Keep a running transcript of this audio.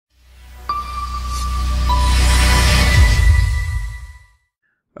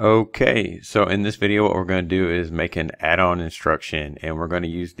Okay, so in this video, what we're going to do is make an add-on instruction, and we're going to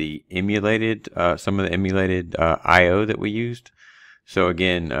use the emulated, some of the emulated I/O that we used. So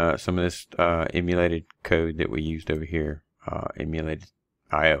again, some of this emulated code that we used over here, emulated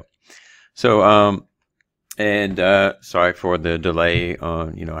I/O. So, sorry for the delay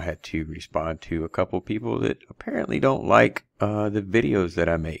on, I had to respond to a couple people that apparently don't like the videos that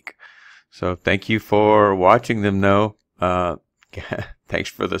I make. So thank you for watching them though. Thanks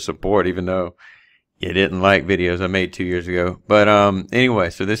for the support, even though you didn't like videos I made 2 years ago. But anyway,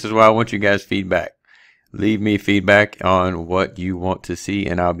 so this is why I want you guys feedback. Leave me feedback on what you want to see,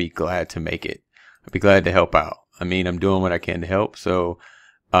 and I'll be glad to make it. I'll be glad to help out. I mean, I'm doing what I can to help. So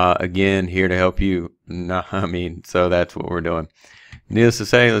again, here to help you. So that's what we're doing. Needless to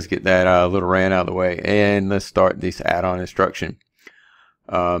say, let's get that little rant out of the way, and let's start this add-on instruction.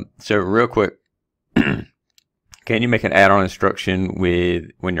 So real quick. Can you make an add-on instruction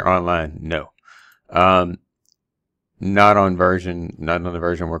when you're online? No. Not on the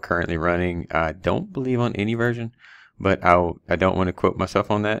version we're currently running. I don't believe on any version, but I don't want to quote myself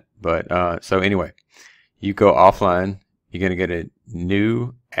on that. But so anyway, you go offline. You're gonna get a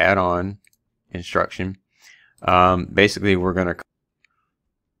new add-on instruction. Basically, we're gonna.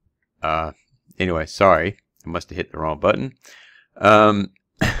 Anyway, sorry, I must have hit the wrong button.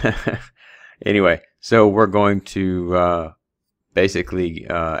 Anyway. So we're going to basically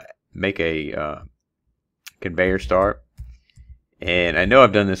make a conveyor start, and I know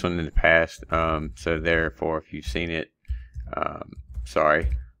I've done this one in the past, so therefore if you've seen it, sorry,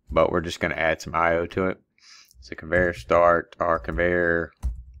 but we're just going to add some I/O to it. So conveyor start, our conveyor,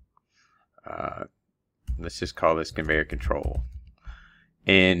 let's just call this conveyor control,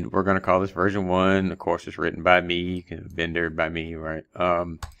 and we're going to call this version 1. Of course, it's written by me, vendor by me, right?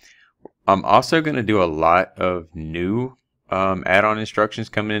 I'm also going to do a lot of new add-on instructions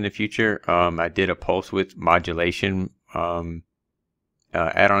coming in the future. I did a pulse width modulation add-on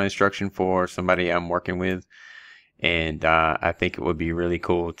instruction for somebody I'm working with, and I think it would be really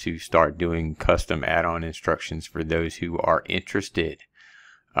cool to start doing custom add-on instructions for those who are interested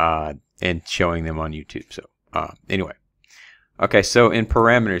and showing them on YouTube. So anyway, okay, so in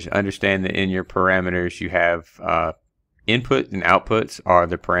parameters, understand that in your parameters you have input and outputs are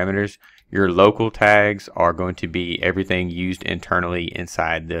the parameters. Your local tags are going to be everything used internally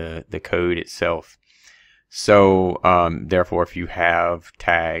inside the code itself. So therefore, if you have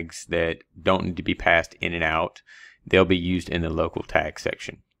tags that don't need to be passed in and out, they'll be used in the local tag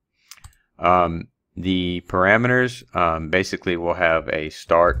section. The parameters, basically we'll have a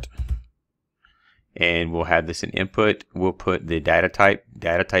start, and we'll have this in input. We'll put the data type.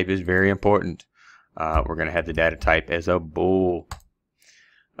 Data type is very important. We're going to have the data type as a bool.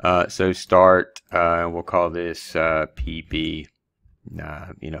 So start, we'll call this PB.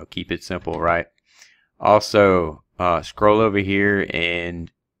 Keep it simple, right? Also, scroll over here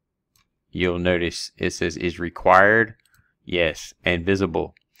and you'll notice it says is required, yes, and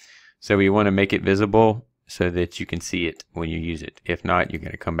visible. So we want to make it visible so that you can see it when you use it. If not, you're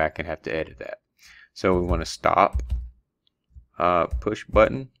going to come back and have to edit that. So we want to stop, push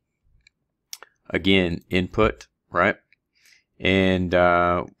button. Again, input, right? And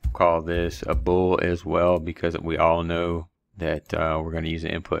call this a bool as well, because we all know that we're going to use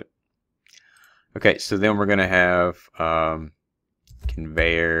an input. Okay, so then we're going to have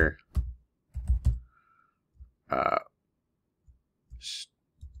conveyor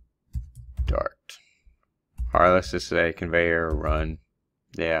start. All right, let's just say conveyor run.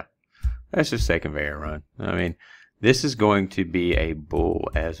 Yeah, let's just say conveyor run. I mean, this is going to be a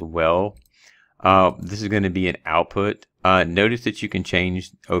bool as well. This is going to be an output. Notice that you can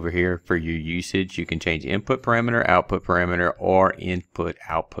change over here for your usage. You can change input parameter, output parameter, or input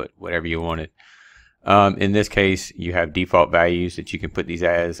output, whatever you wanted. In this case, you have default values that you can put these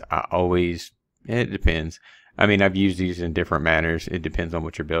as. It depends. I mean, I've used these in different manners. It depends on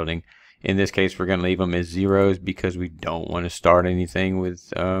what you're building. In this case, we're going to leave them as zeros because we don't want to start anything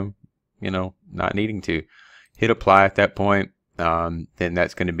with, not needing to. Hit apply at that point. Then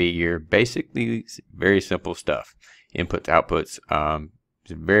that's going to be your basically very simple stuff. Inputs, outputs.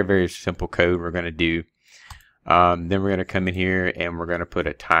 It's a very, very simple code we're going to do. Then we're going to come in here and we're going to put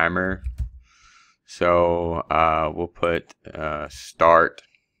a timer. So we'll put start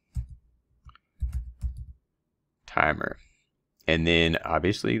timer. And then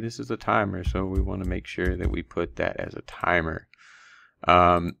obviously this is a timer, so we want to make sure that we put that as a timer.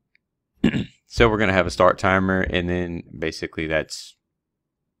 So we're going to have a start timer, and then basically that's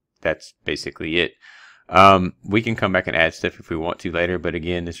basically it. We can come back and add stuff if we want to later, but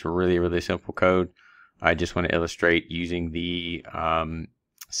again, it's really, really simple code. I just want to illustrate using the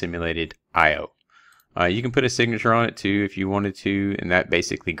simulated IO. You can put a signature on it too if you wanted to, and that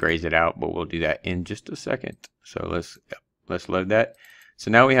basically grays it out, but we'll do that in just a second. So let's load that.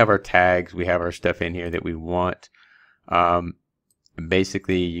 So now we have our tags, we have our stuff in here that we want.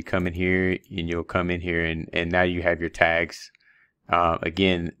 Basically you come in here and you'll come in here and now you have your tags.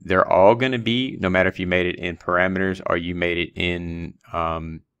 Again, they're all going to be, no matter if you made it in parameters or you made it in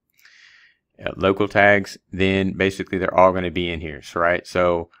local tags, then basically they're all going to be in here. So, right,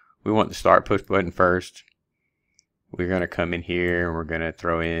 so we want the start push button first. We're going to come in here and we're going to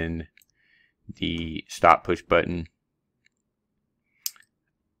throw in the stop push button.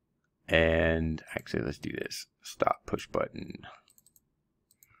 And actually, let's do this. Stop push button.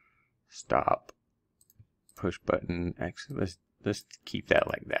 Stop push button. Actually, let's keep that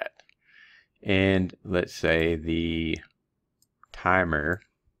like that. And let's say the timer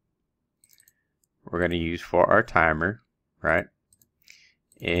we're going to use for our timer, right?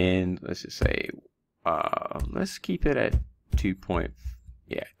 And let's just say let's keep it at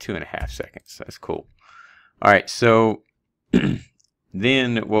 2.5 seconds. That's cool. All right, so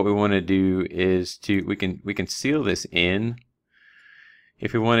then what we want to do is we can seal this in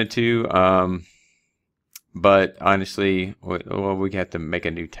if we wanted to, but honestly, well, we have to make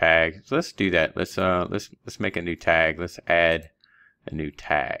a new tag. So let's do that. Let's make a new tag. Let's add a new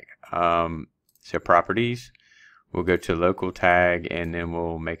tag. So properties. We'll go to local tag and then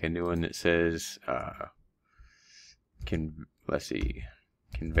we'll make a new one that says let's see,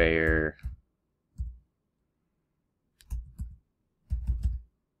 conveyor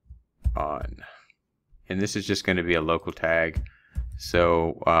on, and this is just going to be a local tag.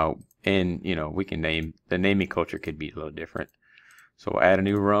 So and you know, we can name the naming culture could be a little different. So we'll add a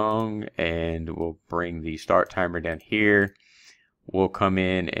new rung and we'll bring the start timer down here. We'll come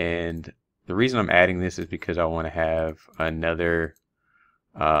in, and the reason I'm adding this is because I want to have another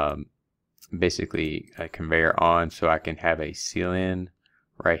basically a conveyor on, so I can have a seal in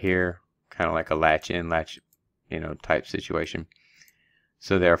right here, kind of like a latch in, latch, you know, type situation.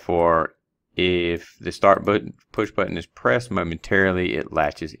 So therefore, if the start button, push button is pressed momentarily, it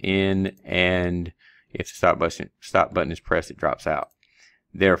latches in, and if the stop button is pressed, it drops out.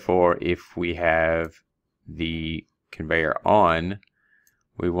 Therefore, if we have the conveyor on,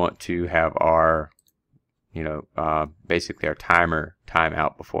 we want to have our, you know, basically our timer time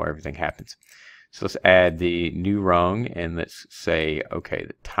out before everything happens. So let's add the new rung, and let's say, okay,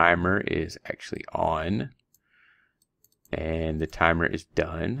 the timer is actually on and the timer is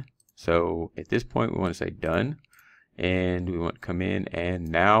done. So at this point we want to say done, and we want to come in, and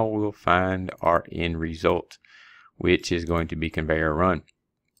now we'll find our end result, which is going to be conveyor run.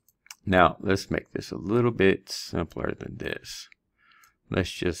 Now let's make this a little bit simpler than this.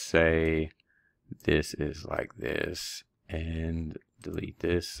 Let's just say this is like this and delete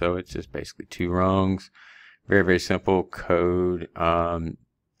this. So it's just basically two rungs. Very, very simple code.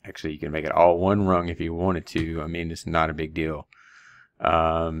 Actually, you can make it all one rung if you wanted to. I mean, it's not a big deal.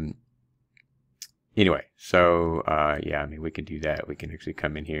 Anyway, so yeah, I mean, we can do that. We can actually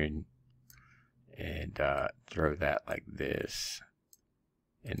come in here and throw that like this,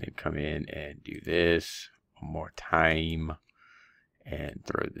 and then come in and do this one more time, and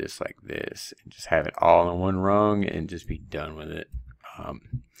throw this like this, and just have it all in one rung and just be done with it.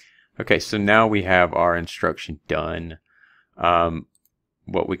 Okay, so now we have our instruction done.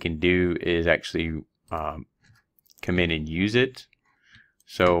 What we can do is actually come in and use it.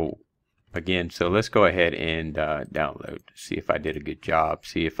 So again, so let's go ahead and download, see if I did a good job,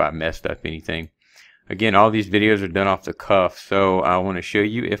 see if I messed up anything. Again, all these videos are done off the cuff, so I want to show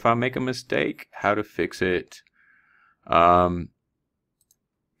you if I make a mistake, how to fix it.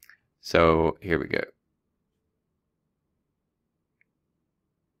 So here we go.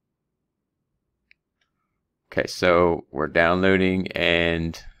 Okay, so we're downloading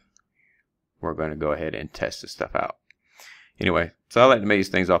and we're going to go ahead and test this stuff out. Anyway, so I like to make these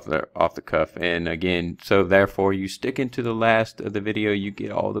things off the cuff, and again, so therefore you stick into the last of the video, you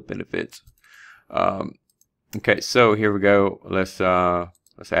get all the benefits. Okay, so here we go. Let's add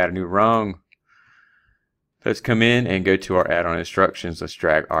a new rung. Let's come in and go to our add-on instructions. Let's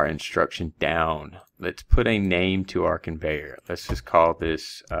drag our instruction down. Let's put a name to our conveyor. Let's just call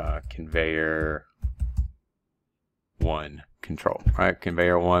this conveyor 1 control. All right,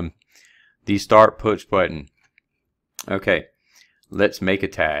 conveyor 1. The start push button. Okay, let's make a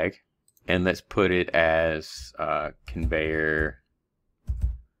tag and let's put it as conveyors.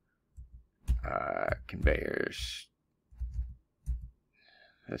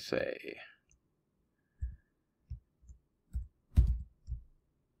 Let's say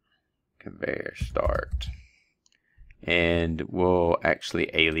conveyor start, and we'll actually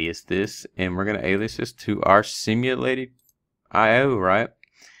alias this, and we're going to alias this to our simulated IO, right?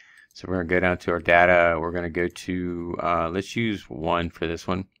 So we're going to go down to our data. We're going to go to, let's use 1 for this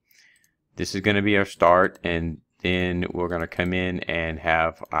one. This is going to be our start, and then we're going to come in and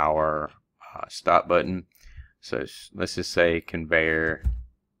have our stop button. So let's just say conveyor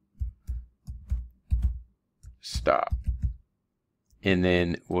stop. And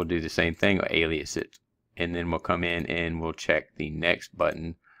then we'll do the same thing, we'll alias it. And then we'll come in and we'll check the next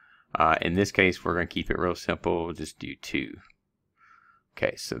button. In this case, we're going to keep it real simple. We'll just do 2.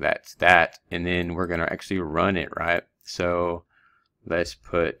 Okay, so that's that. And then we're going to actually run it, right? So let's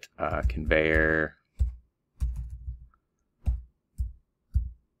put conveyor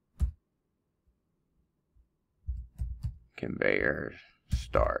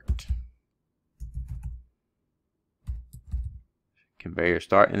start. Conveyor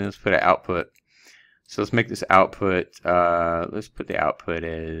start, and then let's put an output. So let's make this output, let's put the output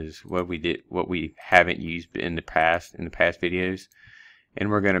as what we haven't used in the past videos. And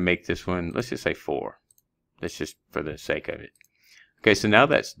we're going to make this one, let's just say 4. That's just for the sake of it. Okay, so now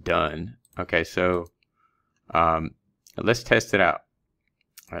that's done. Okay, so let's test it out.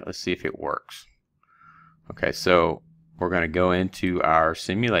 All right, let's see if it works. Okay, so we're going to go into our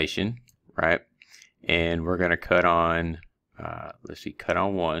simulation, right? And we're going to cut on, let's see, cut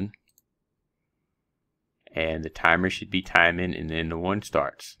on 1. And the timer should be timing, and then the 1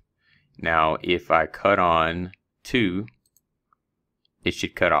 starts. Now, if I cut on 2, it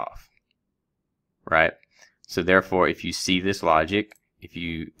should cut off, right? So therefore, if you see this logic, if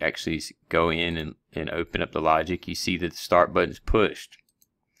you actually go in and open up the logic, you see that the start button is pushed.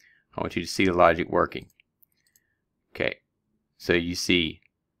 I want you to see the logic working. Okay, so you see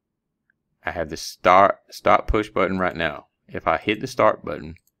I have the stop push button right now. If I hit the start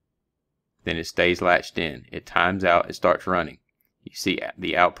button, then it stays latched in. It times out, it starts running. You see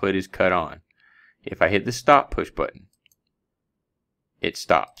the output is cut on. If I hit the stop push button, it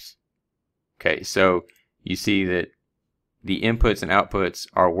stops. Okay, so you see that the inputs and outputs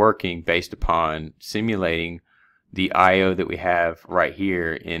are working based upon simulating the IO that we have right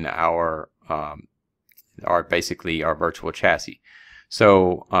here in our basically our virtual chassis.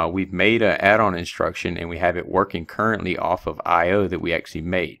 So we've made an add-on instruction, and we have it working currently off of IO that we actually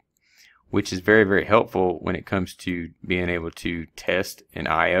made, which is very, very helpful when it comes to being able to test an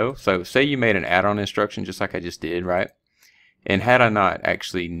IO. So say you made an add-on instruction just like I just did, right? And had I not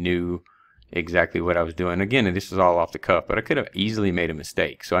actually knew exactly what I was doing, again, this is all off the cuff, but I could have easily made a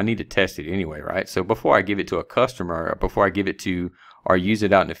mistake. So I need to test it anyway, right? So before I give it to a customer, or before I give it to or use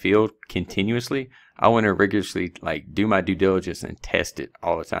it out in the field continuously, I want to rigorously do my due diligence and test it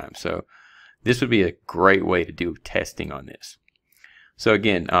all the time. So this would be a great way to do testing on this. So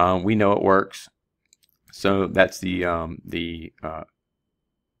again, we know it works. So that's the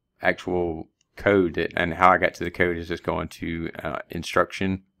actual code and how I got to the code is just going to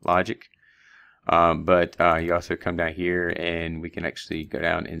instruction logic. But you also come down here and we can actually go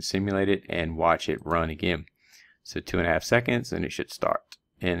down and simulate it and watch it run again. So 2.5 seconds and it should start,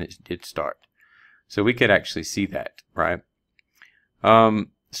 and it did start. So we could actually see that, right?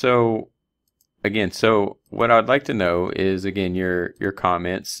 So again, so what I'd like to know is, again, your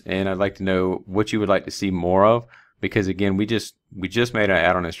comments, and I'd like to know what you would like to see more of, because again, we just made an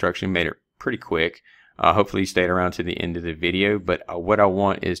add-on instruction, made it pretty quick. Hopefully you stayed around to the end of the video, but what I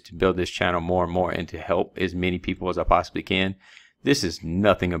want is to build this channel more and more and to help as many people as I possibly can. This is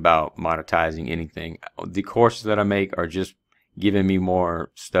nothing about monetizing anything. The courses that I make are just giving me more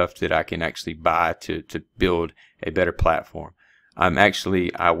stuff that I can actually buy to build a better platform.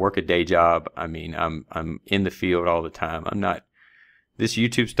 I work a day job. I mean, I'm in the field all the time. I'm not, this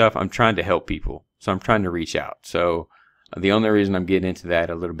YouTube stuff, I'm trying to help people. So I'm trying to reach out. So the only reason I'm getting into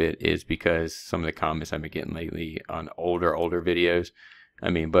that a little bit is because some of the comments I've been getting lately on older videos. I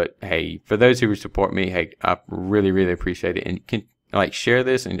mean, but hey, for those who support me, hey, I really, really appreciate it. And can share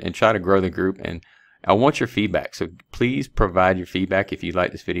this and try to grow the group. And I want your feedback. So please provide your feedback if you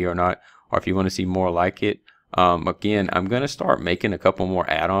like this video or not, or if you want to see more like it. Again, I'm going to start making a couple more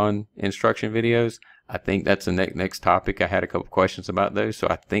add-on instruction videos. I think that's the next topic. I had a couple questions about those, so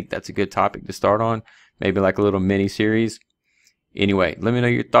I think that's a good topic to start on. Maybe like a little mini series. Anyway, let me know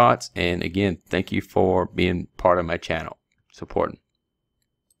your thoughts. And again, thank you for being part of my channel, supporting.